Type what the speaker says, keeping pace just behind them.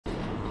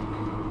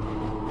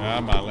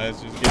Come on,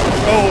 let's just get...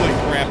 Holy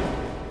crap.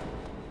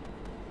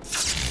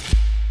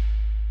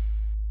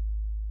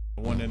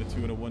 A 1 and a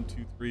 2 and a 1,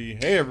 2, 3.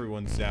 Hey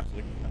everyone,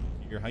 Zaflik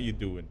here. How you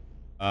doing?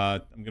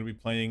 I'm gonna be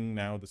playing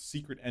now the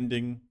secret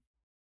ending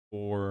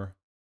for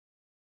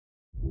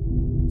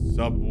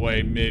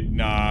Subway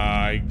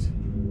Midnight.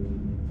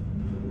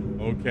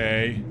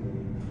 Okay.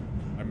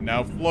 I'm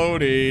now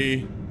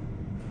floaty.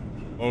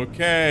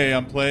 Okay,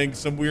 I'm playing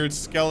some weird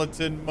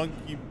skeleton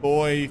monkey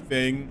boy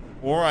thing.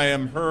 Or I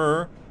am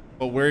her,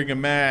 but wearing a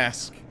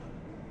mask.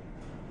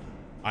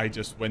 I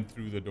just went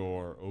through the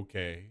door.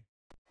 Okay.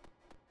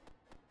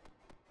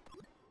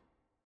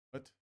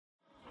 What?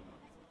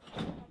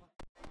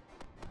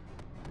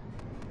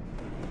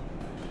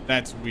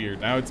 That's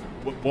weird. Now it's...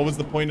 What was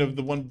the point of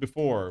the one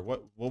before?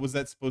 What was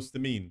that supposed to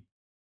mean?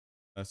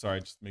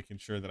 Sorry, just making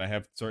sure that I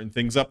have certain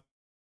things up.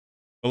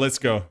 But let's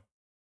go.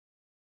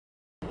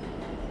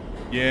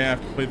 Yeah, I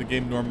have to play the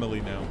game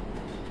normally now.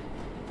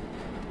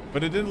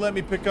 But it didn't let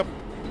me pick up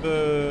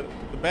the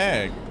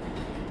bag.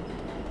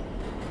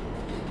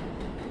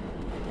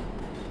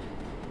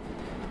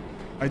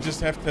 I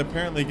just have to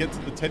apparently get to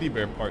the teddy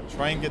bear part.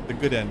 Try and get the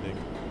good ending.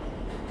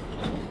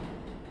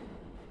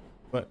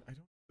 But I don't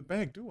have the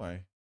bag, do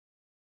I?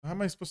 How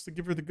am I supposed to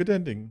give her the good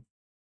ending?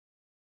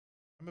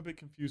 I'm a bit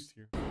confused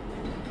here.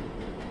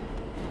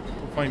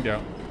 We'll find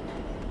out.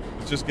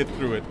 Let's just get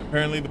through it.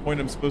 Apparently the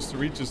point I'm supposed to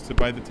reach is to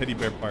buy the teddy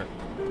bear part.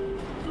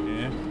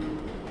 Yeah.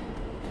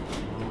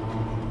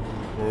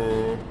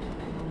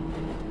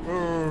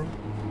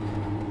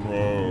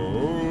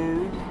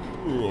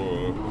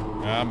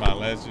 Come on,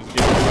 let's just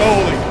get...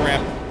 Holy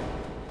crap.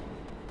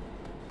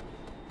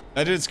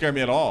 That didn't scare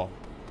me at all.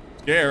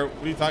 Scare?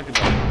 What are you talking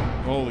about?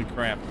 Holy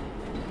crap.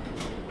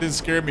 Didn't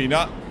scare me.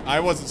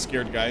 I wasn't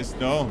scared, guys.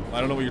 No, I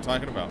don't know what you're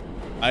talking about.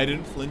 I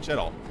didn't flinch at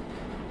all.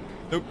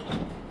 Nope.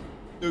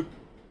 Nope.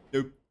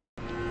 Nope.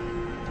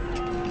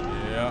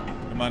 Yeah,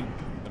 come on.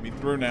 Let me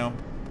through now.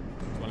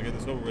 Just want to get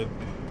this over with.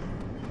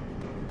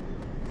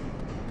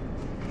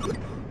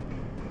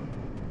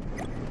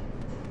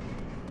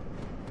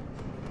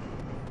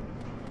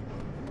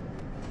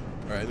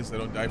 Alright, at least I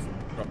don't die from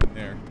dropping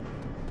there.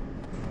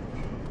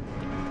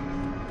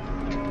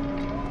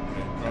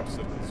 Okay, drops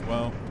it as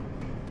well.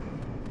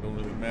 Don't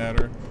really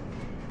matter.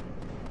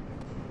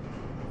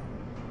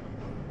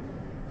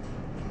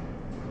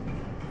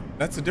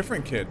 That's a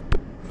different kid.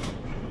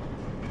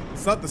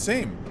 It's not the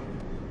same.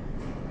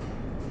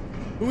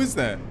 Who is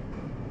that?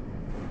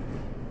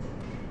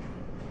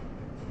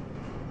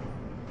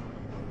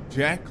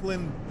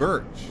 Jacqueline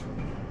Birch.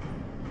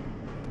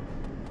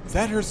 Is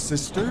that her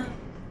sister?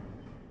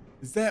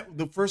 Is that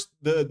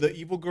the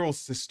evil girl's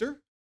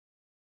sister?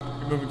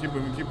 Keep moving, keep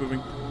moving, keep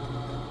moving.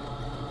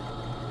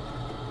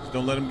 Just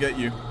don't let him get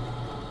you.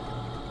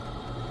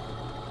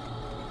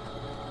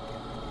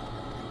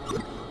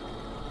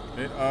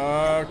 Okay,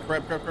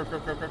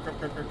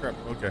 crap.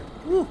 Okay.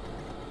 Woo.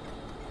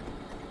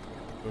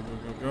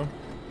 Go.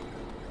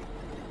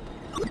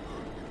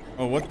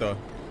 Oh, what the?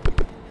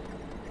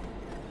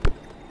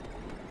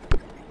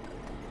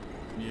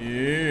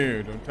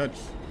 Yeah, don't touch.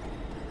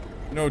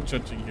 No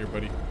touching here,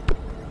 buddy.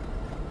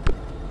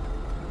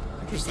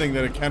 Interesting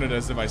that it counted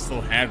as if I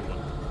still had one.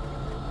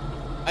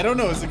 I don't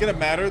know, is it gonna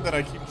matter that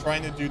I keep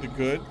trying to do the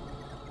good?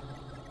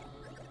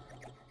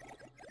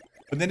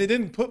 But then it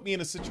didn't put me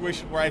in a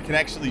situation where I could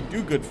actually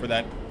do good for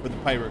the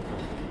pirate girl.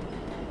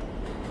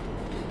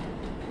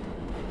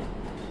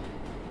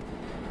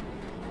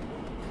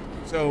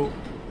 So,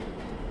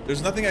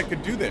 there's nothing I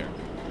could do there.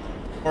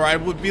 Or I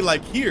would be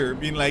like here,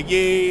 being like,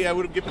 yay, I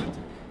would have given it to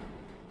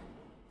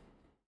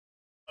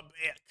my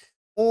back.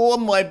 Oh,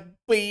 my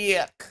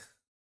back.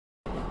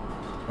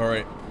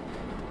 Alright.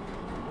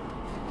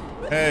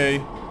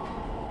 Hey.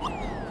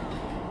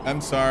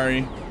 I'm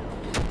sorry.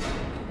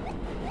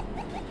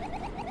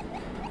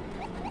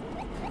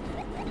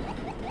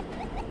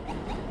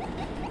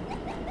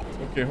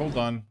 Okay, hold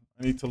on.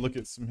 I need to look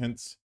at some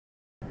hints.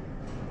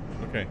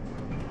 Okay.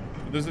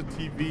 So there's a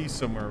TV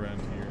somewhere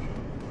around here.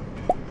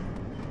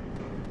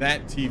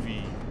 That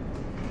TV.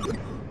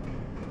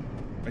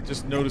 I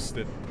just noticed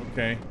it.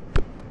 Okay.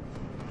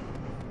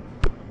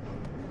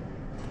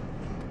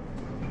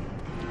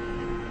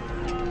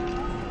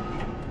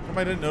 How come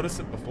I didn't notice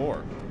it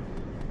before?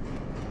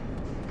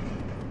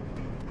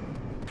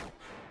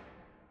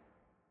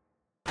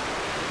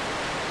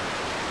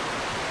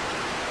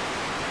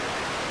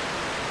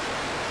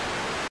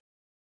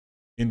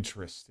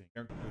 Interesting.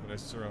 That I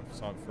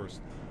saw it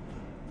first.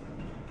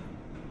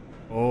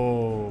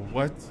 Oh,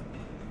 what?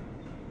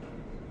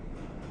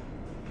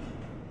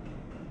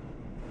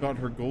 Got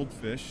her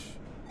goldfish.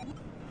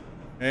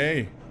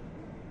 Hey.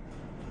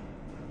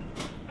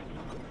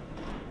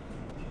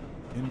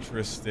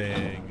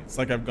 Interesting. It's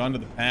like I've gone to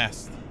the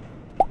past.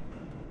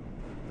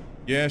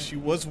 Yeah, she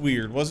was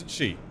weird, wasn't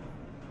she?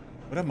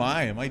 What am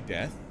I? Am I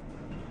death?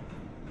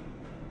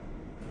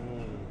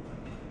 Oh.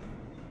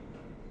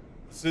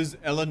 This is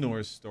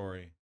Eleanor's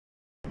story.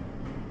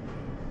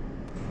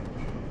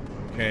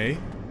 Okay.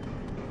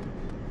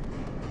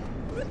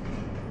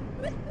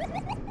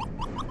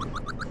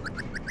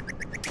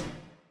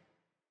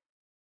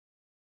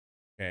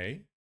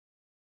 Okay.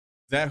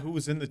 Is that who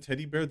was in the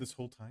teddy bear this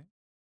whole time?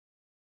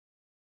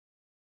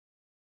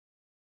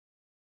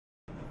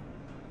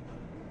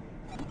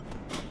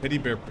 Teddy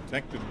bear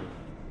protected her.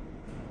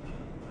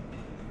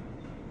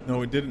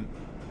 No, it didn't.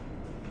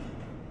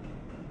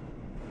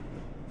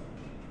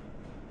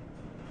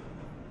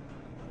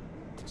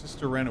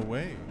 Sister ran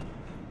away.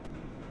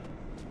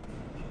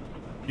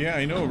 Yeah,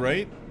 I know,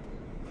 right?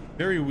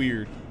 Very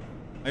weird.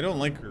 I don't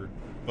like her,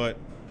 but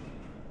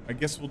I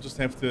guess we'll just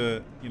have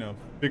to, you know,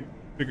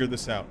 figure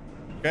this out.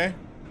 Okay?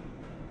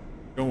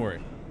 Don't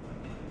worry.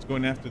 It's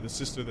going after the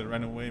sister that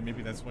ran away.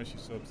 Maybe that's why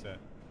she's so upset.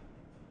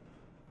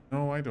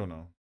 No, I don't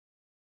know.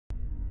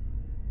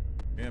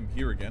 Okay, I'm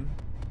here again.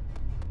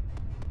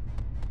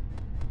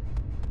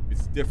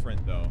 It's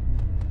different, though.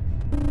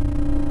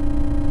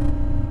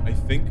 I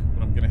think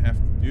what I'm gonna have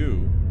to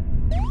do...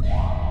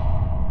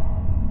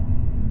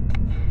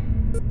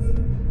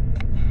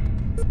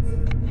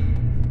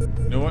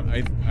 You know what?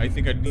 I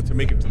think I need to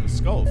make it to the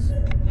skulls.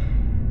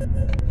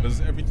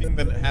 Because everything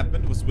that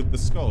happened was with the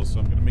skulls, so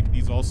I'm gonna make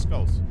these all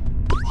skulls.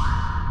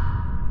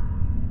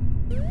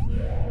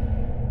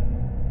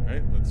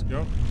 Alright, let's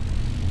go.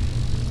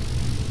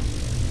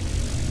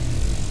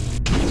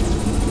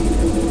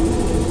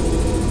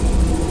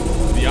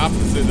 The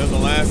opposite than the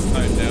last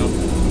time now.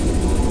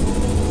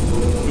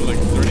 So, like,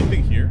 is there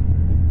anything here?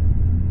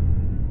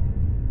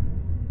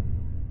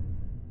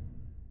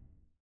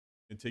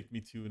 It'd take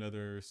me to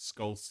another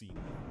skull scene.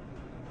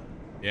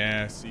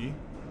 Yeah, see?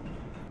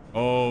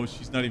 Oh,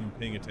 she's not even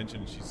paying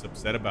attention. She's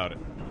upset about it.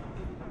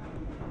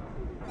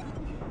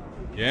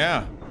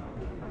 Yeah.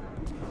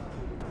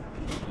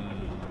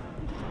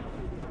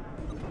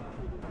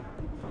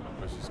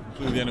 Oh, she's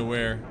completely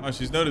unaware. Oh,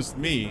 she's noticed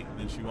me, and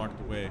then she walked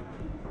away.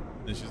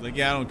 And then she's like,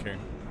 yeah, I don't care.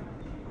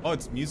 Oh,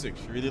 it's music.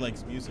 She really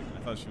likes music. I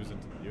thought she was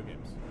into video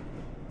games.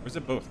 Or is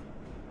it both?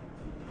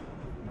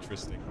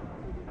 Interesting.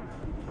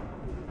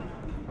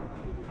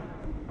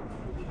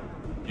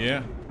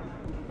 Yeah.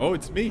 Oh,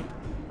 it's me.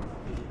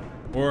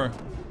 Or...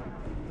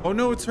 Oh,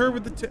 no, it's her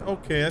with the...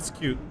 Okay, that's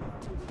cute.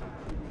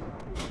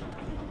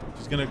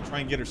 She's gonna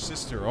try and get her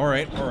sister. All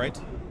right, all right.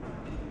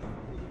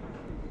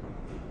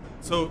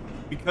 So,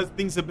 because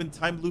things have been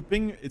time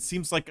looping, it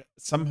seems like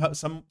somehow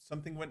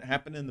something went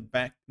happen in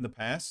the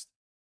past,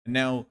 and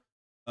now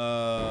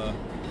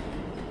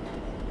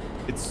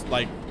it's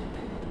like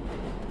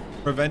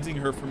preventing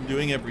her from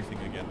doing everything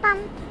again.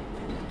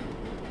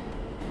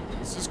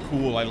 This is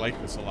cool. I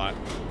like this a lot.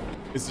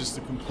 It's just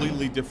a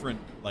completely different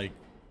like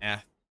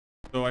path.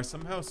 So I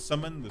somehow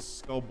summon the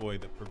Skull Boy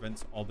that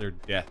prevents all their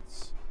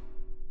deaths.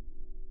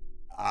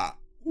 Ah,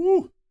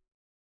 woo!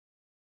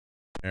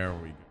 There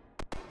we go.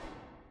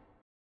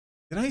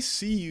 Did I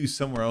see you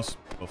somewhere else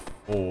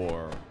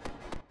before?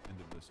 End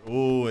of this.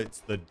 Oh, it's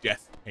the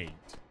death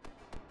paint.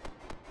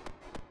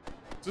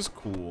 This is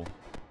cool.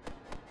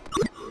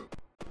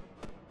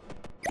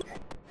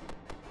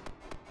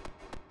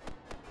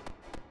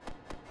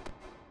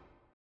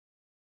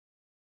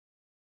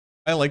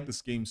 I like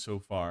this game so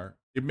far.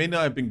 It may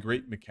not have been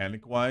great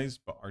mechanic-wise,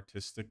 but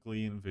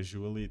artistically and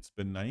visually, it's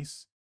been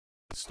nice.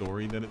 The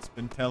story that it's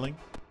been telling.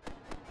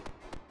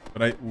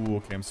 But ooh,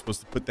 okay, I'm supposed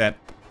to put that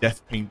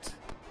death paint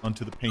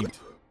onto the paint.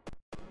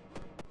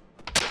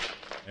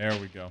 There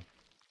we go.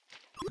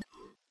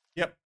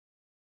 Yep.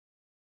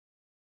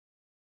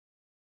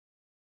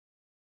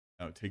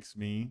 Now it takes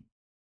me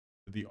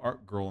to the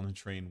art girl in the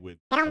train with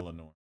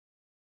Eleanor.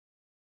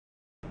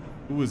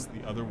 Who was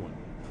the other one?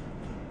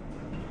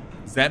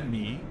 Is that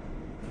me?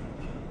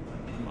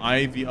 Am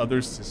I the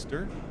other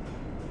sister?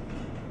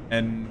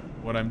 And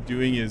what I'm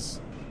doing is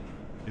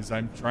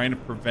I'm trying to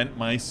prevent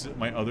my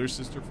other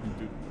sister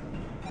from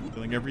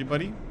killing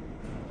everybody.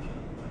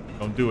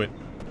 Don't do it.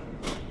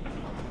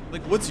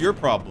 Like, what's your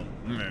problem?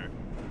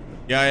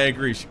 Yeah, I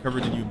agree. She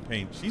covered in you in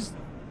paint.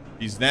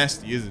 She's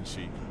nasty, isn't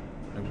she?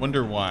 I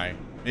wonder why.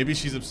 Maybe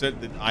she's upset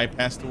that I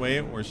passed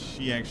away, or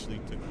she actually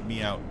took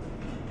me out.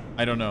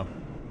 I don't know,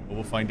 but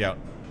we'll find out.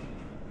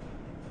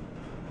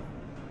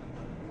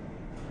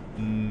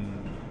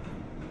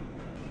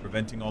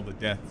 Preventing all the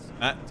deaths.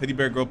 Ah, teddy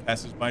bear girl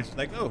passes by. She's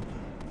like, oh.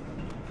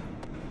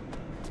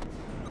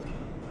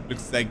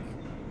 Looks like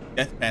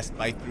death passed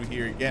by through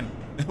here again.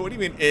 What do you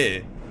mean,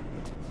 eh?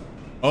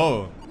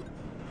 Oh.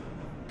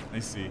 I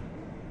see.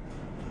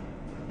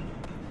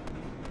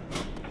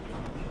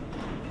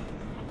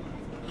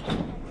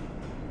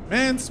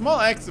 Man, small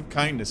acts of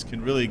kindness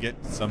can really get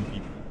some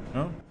people,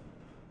 no?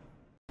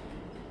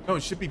 No,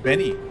 it should be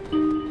Benny.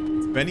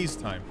 It's Benny's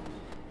time.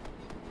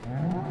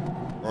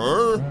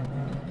 Oh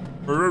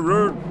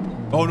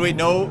wait,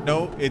 no,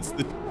 it's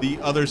the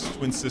other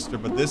twin sister,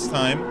 but this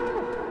time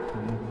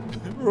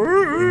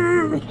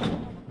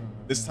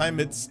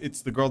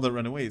it's the girl that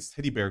ran away. It's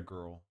Teddy Bear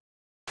Girl.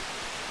 I'm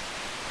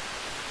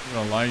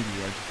gonna lie to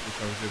you, I just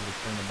wish I was able to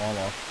turn them all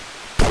off.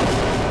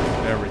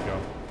 There we go.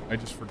 I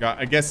just forgot.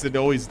 I guess it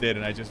always did,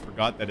 and I just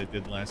forgot that it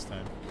did last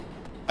time.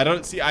 I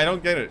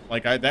don't get it.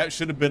 Like that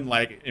should have been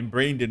like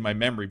ingrained in my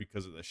memory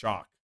because of the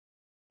shock.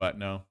 But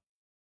no.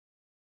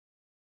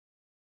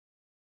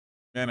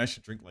 Man, I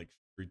should drink like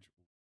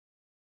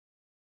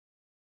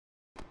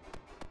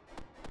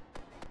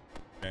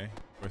Okay.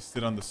 Do I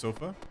sit on the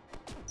sofa?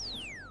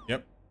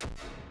 Yep.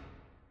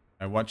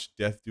 I watch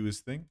Death do his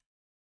thing.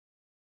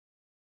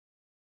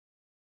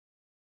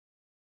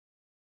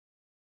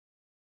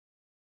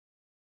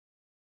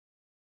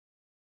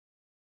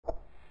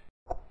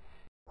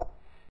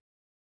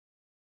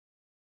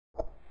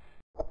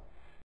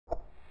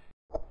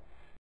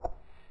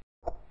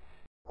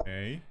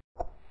 Okay.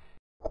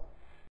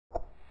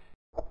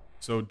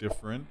 So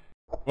different.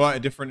 Well,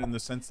 different in the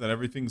sense that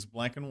everything's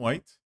black and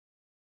white.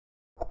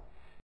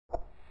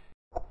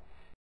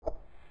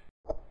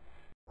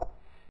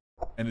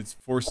 And it's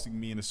forcing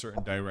me in a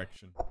certain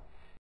direction.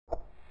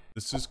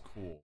 This is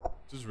cool.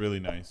 This is really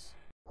nice.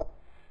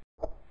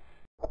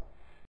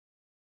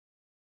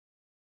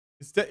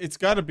 It's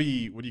got to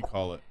be, what do you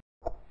call it?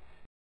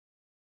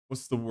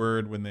 What's the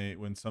word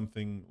when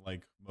something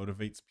like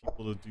motivates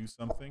people to do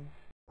something?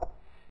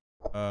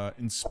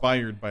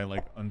 Inspired by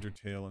like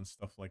Undertale and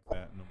stuff like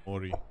that, and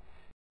Omori.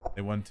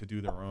 They want to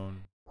do their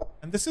own.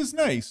 And this is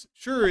nice.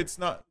 Sure, it's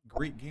not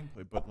great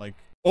gameplay, but like,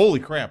 holy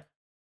crap.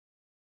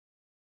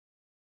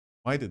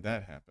 Why did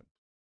that happen?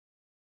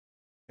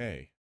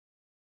 Okay.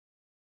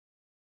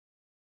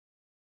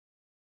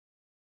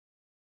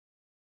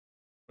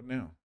 What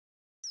now?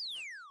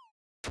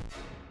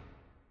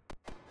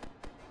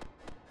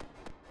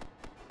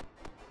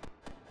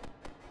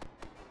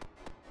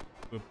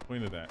 The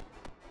point of that.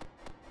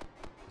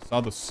 I saw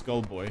the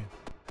Skull Boy.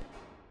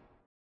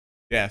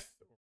 Death,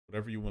 or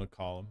whatever you want to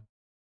call him.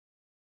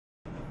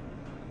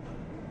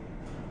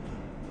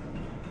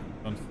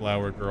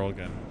 Sunflower girl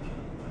again.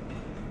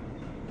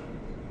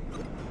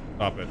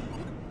 Stop it.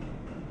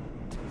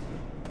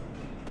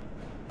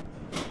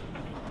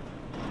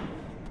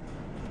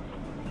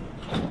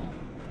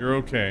 You're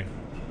okay.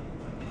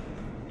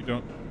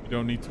 You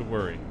don't need to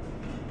worry.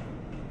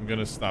 I'm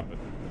gonna stop it.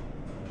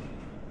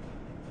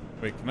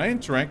 Wait, can I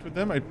interact with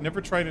them? I've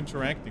never tried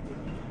interacting with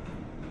them.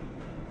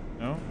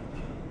 No?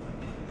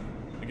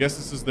 I guess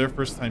this is their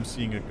first time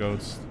seeing a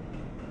ghost.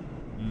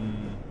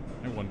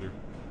 I wonder.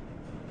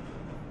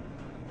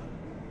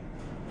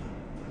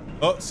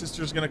 Oh,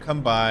 sister's gonna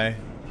come by.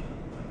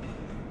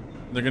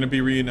 They're gonna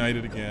be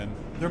reunited again.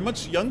 They're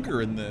much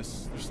younger in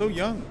this. They're so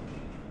young.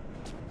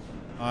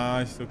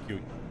 Ah, so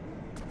cute.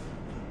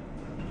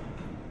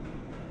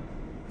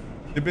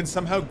 They've been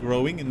somehow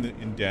growing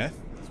in death.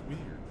 It's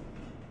weird.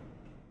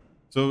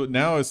 So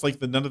now it's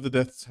like none of the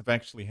deaths have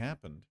actually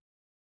happened.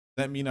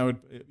 Does that mean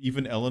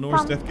even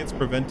Eleanor's death gets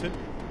prevented?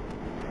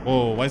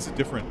 Whoa, why is it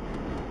different?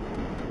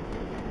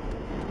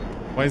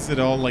 Why is it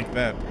all like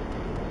that?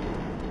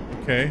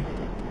 Okay.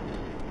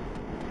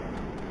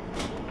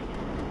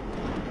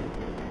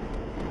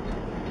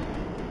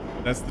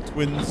 That's the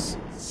twins'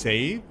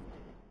 save?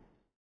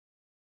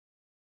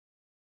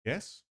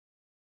 Yes?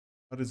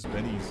 How does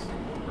Benny's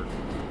work?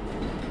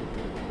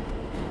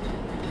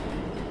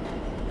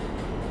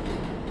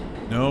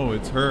 No,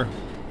 it's her.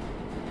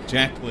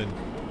 Jacqueline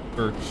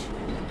Birch.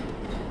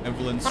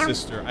 Evelyn's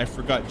sister. I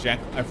forgot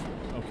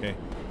okay.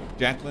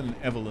 Jacqueline and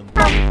Evelyn.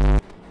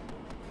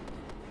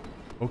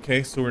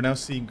 Okay, so we're now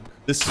seeing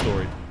this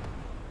story.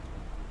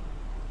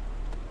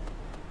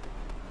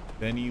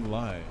 Benny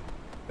lied.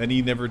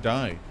 Benny never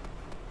died.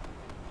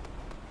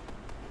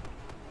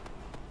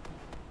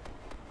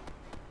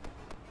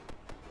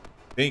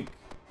 Think.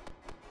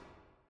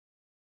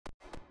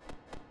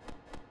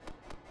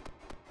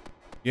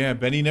 Yeah,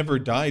 Benny never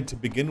died to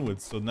begin with,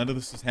 so none of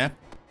this has happened.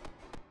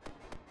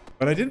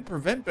 But I didn't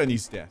prevent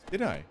Benny's death,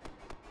 did I?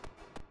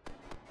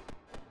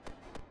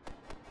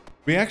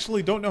 We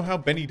actually don't know how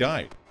Benny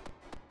died.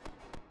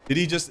 Did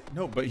he just...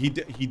 No, but he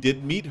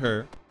did meet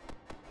her.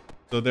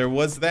 So there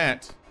was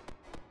that.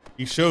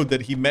 He showed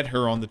that he met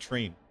her on the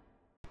train.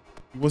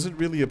 He wasn't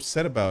really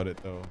upset about it,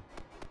 though.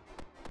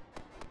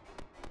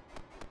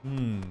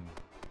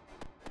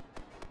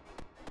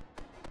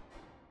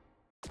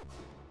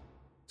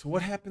 So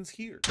what happens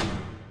here?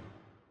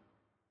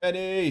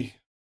 Benny!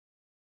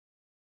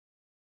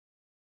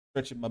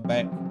 Stretching my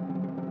back.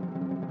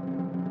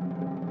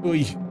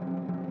 Oy.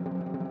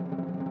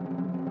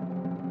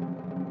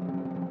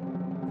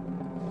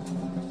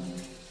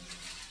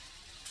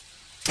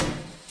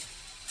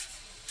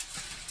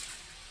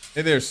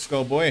 Hey there,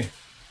 Skull Boy.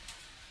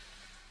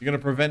 You gonna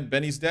prevent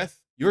Benny's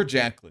death? You're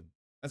Jacqueline.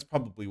 That's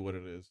probably what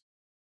it is.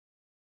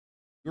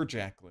 You're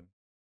Jacqueline.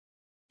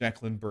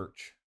 Jacqueline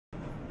Birch.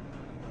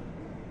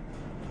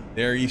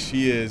 There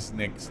she is,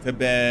 next to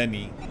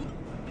Benny.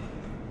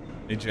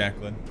 Hey,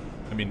 Jacqueline.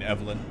 I mean,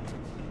 Evelyn.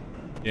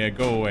 Yeah,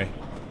 go away.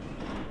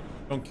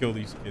 Don't kill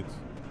these kids.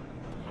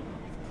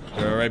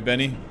 You alright,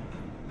 Benny?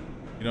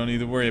 You don't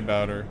need to worry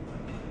about her.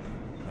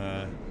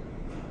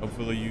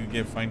 Hopefully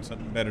you find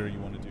something better you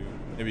want to do.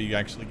 Maybe you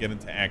actually get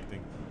into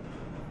acting.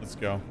 Let's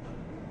go.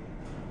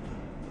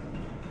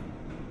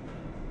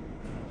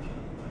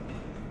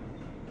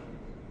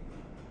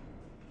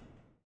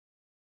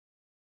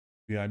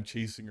 Yeah, I'm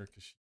chasing her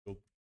because she killed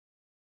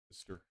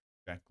Sister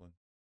Jacqueline.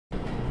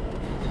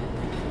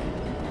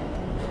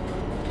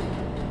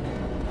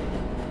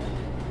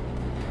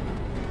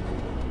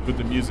 With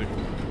the music.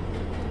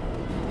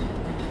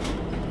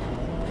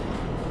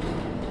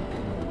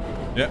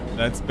 Yeah,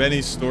 that's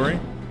Benny's story.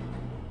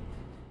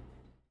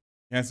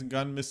 He hasn't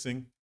gone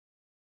missing.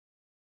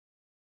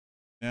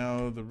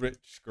 Now the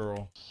rich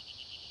girl.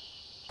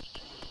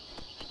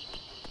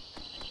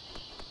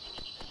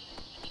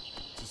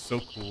 This is so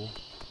cool.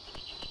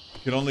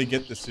 You could only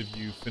get this if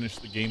you finish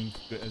the game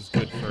as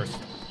good first.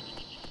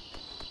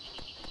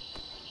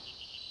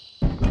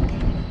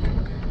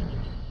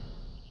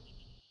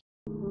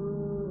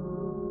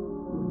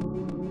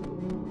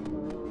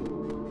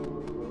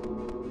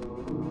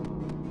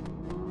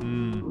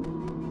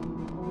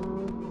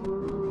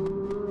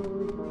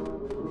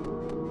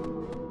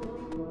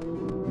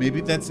 Maybe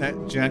that's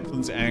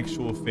Jacqueline's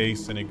actual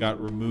face and it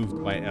got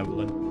removed by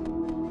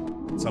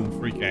Evelyn. Some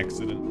freak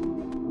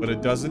accident. But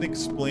it doesn't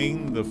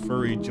explain the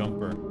furry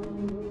jumper.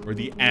 Or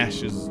the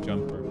ashes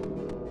jumper.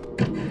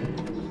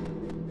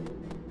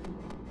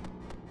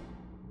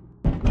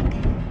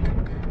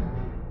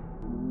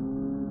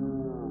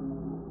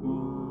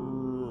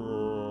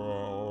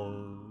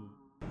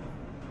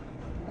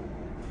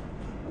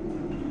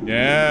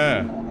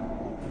 Yeah.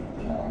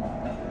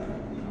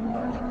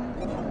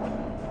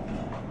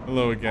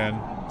 Hello again.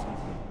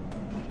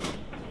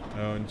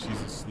 Oh, and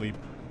she's asleep.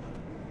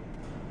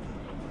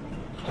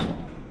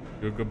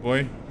 You a good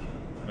boy?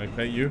 Can I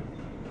pet you?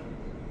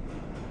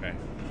 Okay.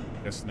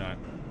 Guess not.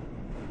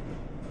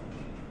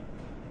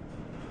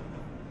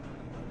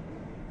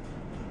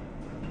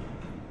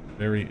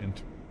 Very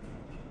interesting.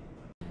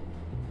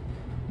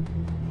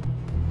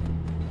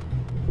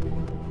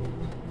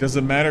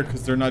 Doesn't matter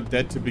because they're not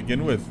dead to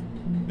begin with.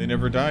 They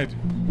never died.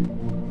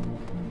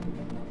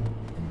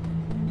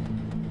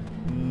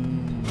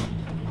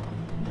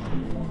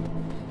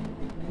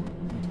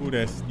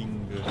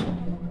 Interesting.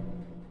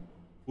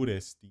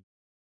 Interesting.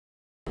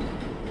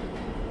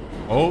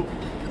 Oh,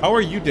 how are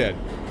you dead?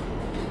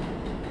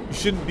 You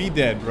shouldn't be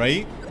dead,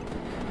 right?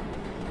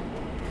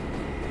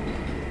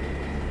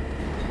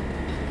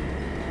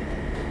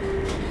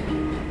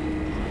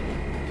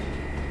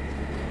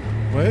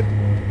 What?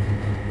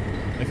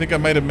 I think I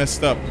might have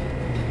messed up.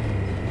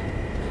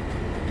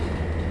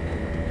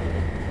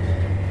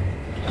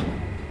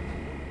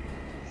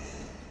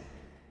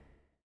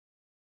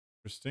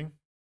 Interesting.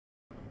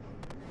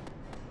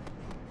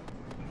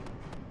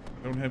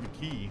 I don't have a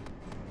key.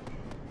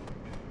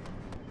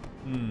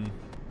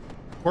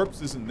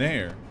 Corpse isn't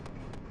there,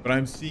 but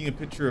I'm seeing a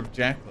picture of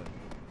Jacqueline.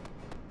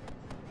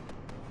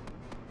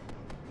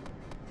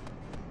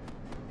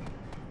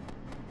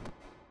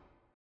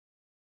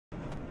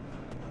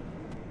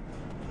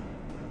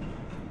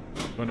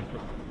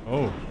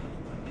 Oh.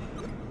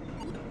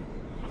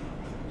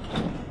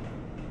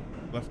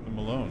 Left them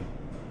alone.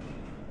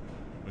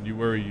 When you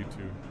worry, you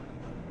two.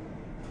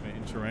 Can I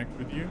interact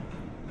with you?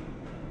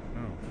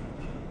 No.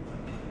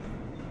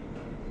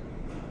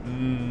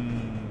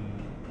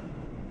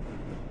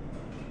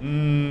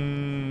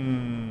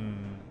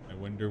 I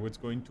wonder what's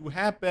going to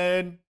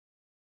happen.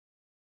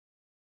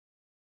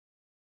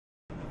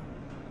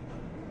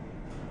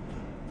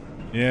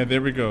 Yeah,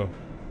 there we go.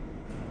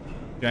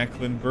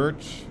 Jacqueline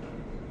Birch.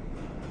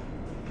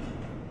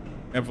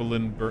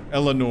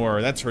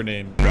 Eleanor, that's her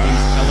name.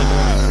 Eleanor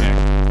and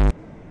Jack.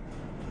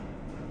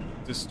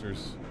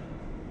 Sisters.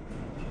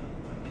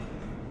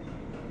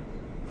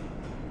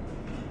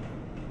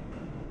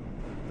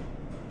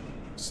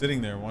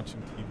 Sitting there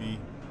watching TV.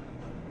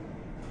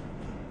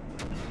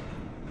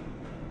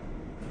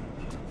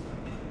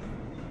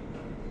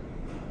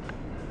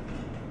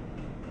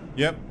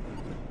 Yep.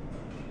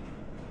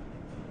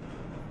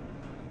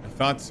 I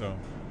thought so.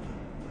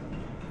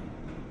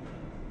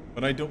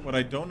 But what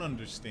I don't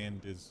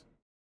understand is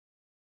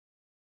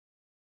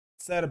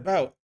what's that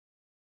about?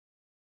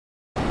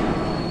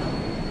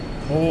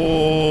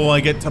 Oh, I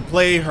get to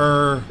play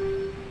her.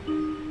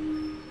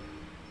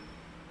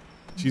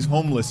 She's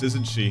homeless,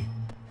 isn't she?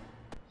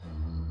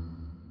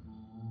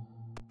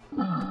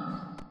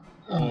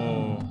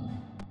 Oh.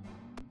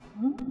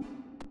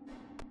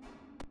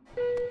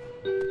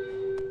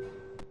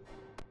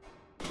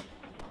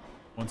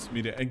 Wants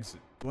me to exit.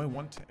 Do I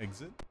want to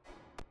exit?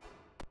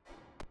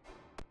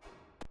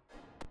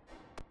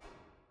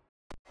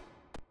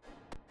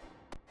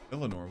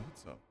 Eleanor,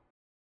 what's up?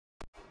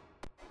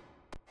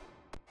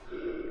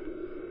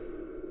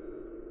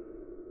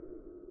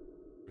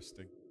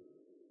 Interesting.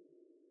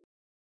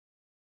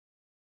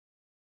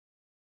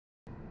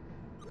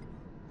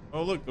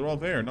 Oh, look, they're all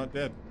there, not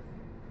dead.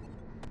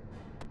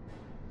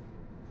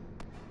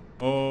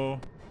 Oh.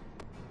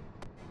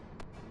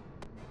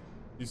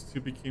 These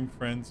two became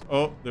friends.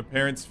 Oh, their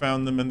parents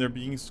found them and they're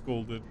being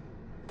scolded.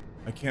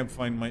 I can't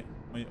find my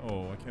I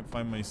can't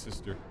find my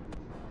sister.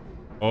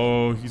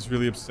 Oh, he's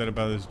really upset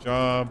about his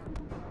job.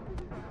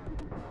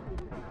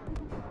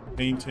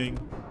 Painting.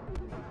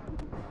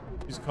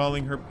 She's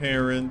calling her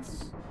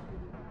parents.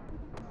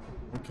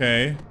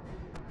 Okay.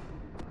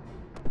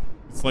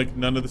 It's like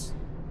none of this.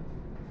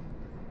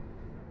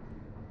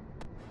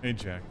 Hey,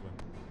 Jacqueline.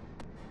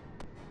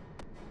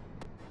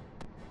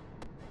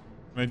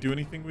 Can I do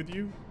anything with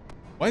you?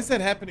 Why is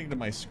that happening to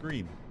my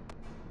screen?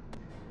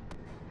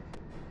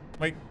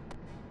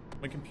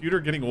 my computer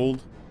getting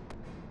old?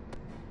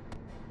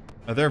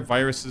 Are there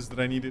viruses that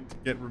I needed to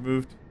get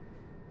removed?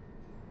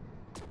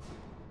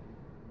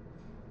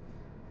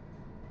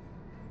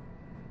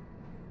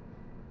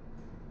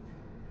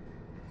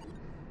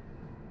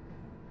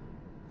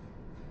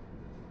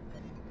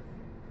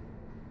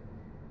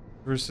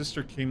 Her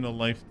sister came to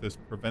life to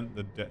prevent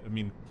the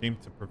came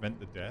to prevent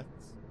the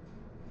deaths?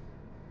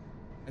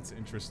 That's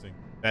interesting.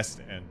 Best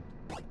end.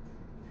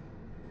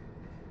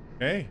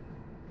 Okay.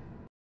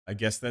 I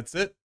guess that's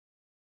it.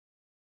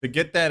 To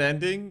get that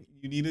ending,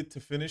 you needed to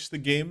finish the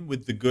game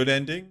with the good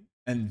ending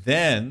and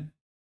then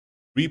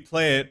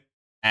replay it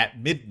at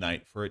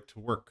midnight for it to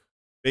work.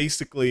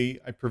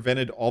 Basically, I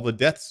prevented all the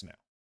deaths now.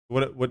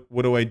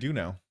 What do I do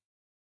now?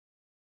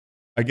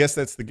 I guess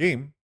that's the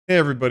game. Hey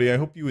everybody, I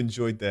hope you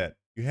enjoyed that.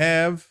 You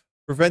have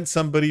prevent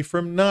somebody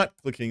from not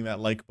clicking that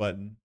like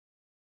button.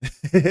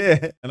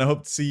 And I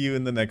hope to see you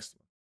in the next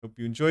one. Hope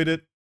you enjoyed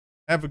it.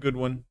 Have a good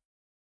one.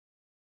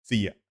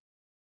 See ya.